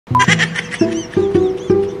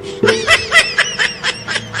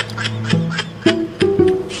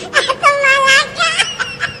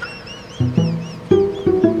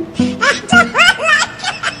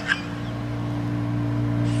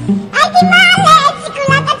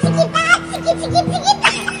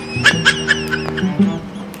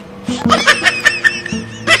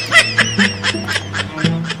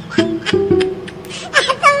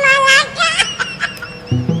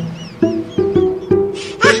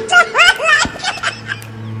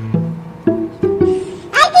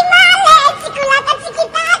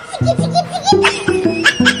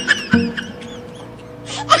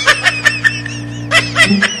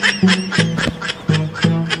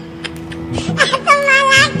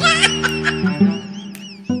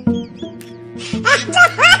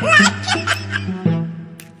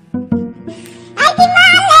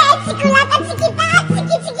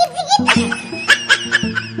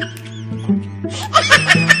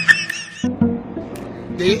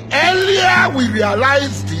The earlier we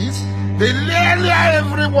realize this, the earlier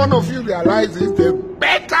every one of you realizes, the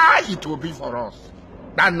better it will be for us.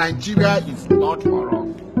 That Nigeria is not for us.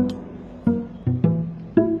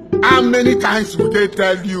 How many times would they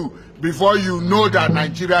tell you before you know that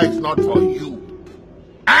Nigeria is not for you?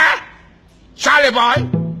 Eh? Charlie boy?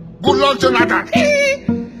 Good luck, Jonathan.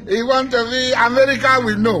 He want to be America,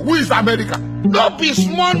 we know. Who is America? No be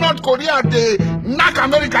small North Korea, they knock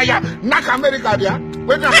America, yeah. Knock America, yeah.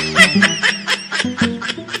 Wait a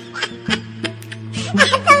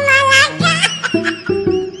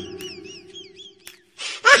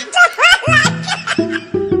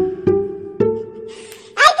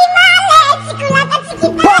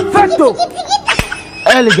Perfecto!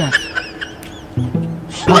 Elegant.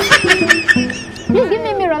 Please give me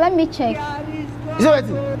a mirror, let me check. Is that right?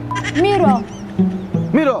 Mirror.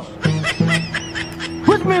 Mirror.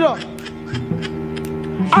 Which mirror?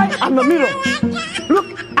 I am the mirror. Look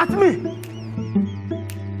at me.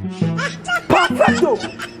 Perfecto.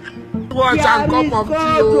 Wash and cup of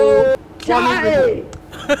tea.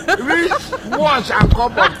 Rich wash and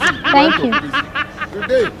cup of tea. Thank you.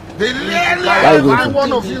 Today, the earlier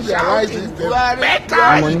one of you realizes, the better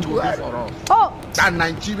it will be for us. Oh. That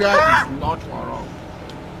Nigeria is not for us.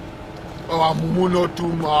 Oh, Mumu not too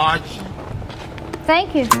much.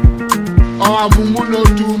 Thank you. Oh, Mumu not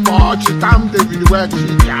too much. Tam David went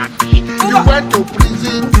you went to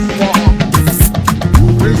prison for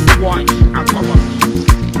wristwatch and come on.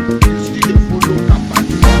 You see the photo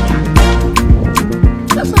campaign.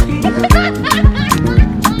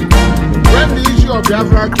 When the issue of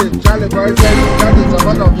Biafra came, Charlie Boy said that is a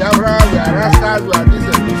lot of Biafra, we are rascals, we are this.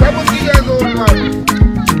 70 years old man.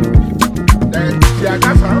 Then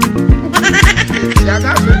Tiagasa.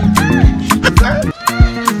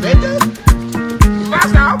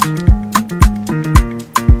 Pass out.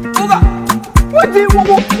 What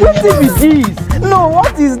is this? No,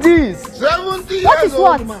 what is this? 70 What years is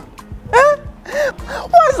what? old man. Eh?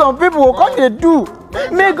 Why some people can't they do?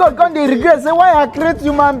 May God can't they regret? Say why I create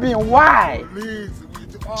human being? Why? Please,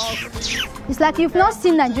 with all It's like you've not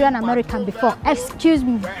seen Nigerian American before. Excuse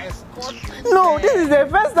me. No, this is the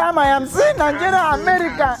first time I am seeing Nigerian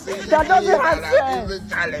American that doesn't have sense.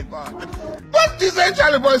 What is a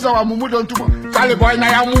Charlie Boy? So Mumu don't too much. Charlie Boy,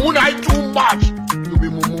 now Mumu not too much. You be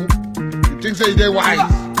Mumu. You think say they wise?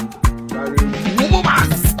 Mumu man.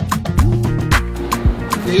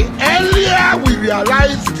 The earlier we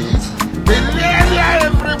realize this, the earlier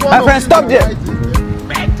everyone. My friend, stop there.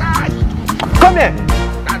 Come here.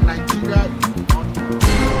 That Nigeria is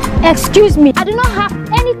not. Excuse me. I do not have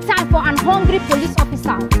any time for an hungry police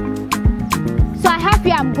officer. So I have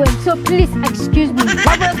where I'm going. So please excuse me.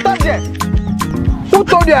 My friend, stop there. Who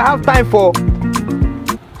told you I have time for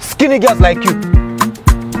skinny girls like you?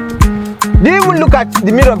 Did you even look at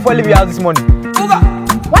the mirror before leaving your house this morning?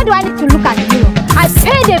 Why do I need to look at the mirror? I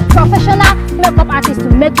paid a professional makeup artist to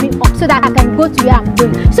make me up so that I can go to where I'm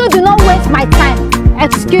going. So do not waste my time.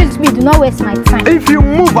 Excuse me, do not waste my time. If you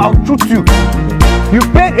move, I'll shoot you. You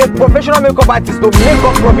paid a professional makeup artist to make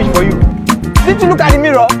up rubbish for you. Did you look at the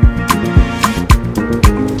mirror?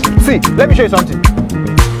 See, let me show you something.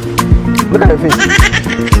 Look at your face.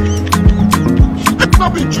 It's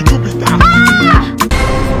not be juju be that.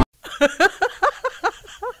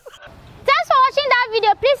 Thanks for watching that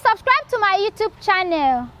video. Please subscribe to my YouTube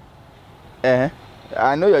channel.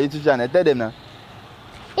 I know your YouTube channel. Tell them now.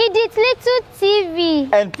 Edith Little TV.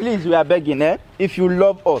 And please, we are begging, if you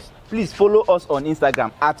love us, please follow us on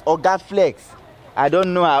Instagram at Ogaflex. I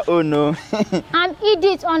don't know our own, no. I'm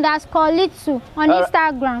Edith_Little on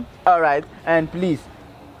Instagram. Alright, and please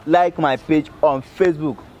like my page on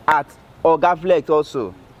Facebook at Ogaflex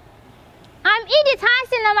also. I'm Edith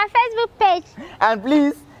Hansen on my Facebook page. And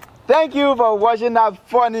please, thank you for watching that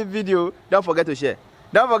funny video. Don't forget to share.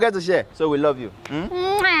 Don't forget to share. So we love you.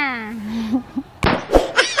 Mwah.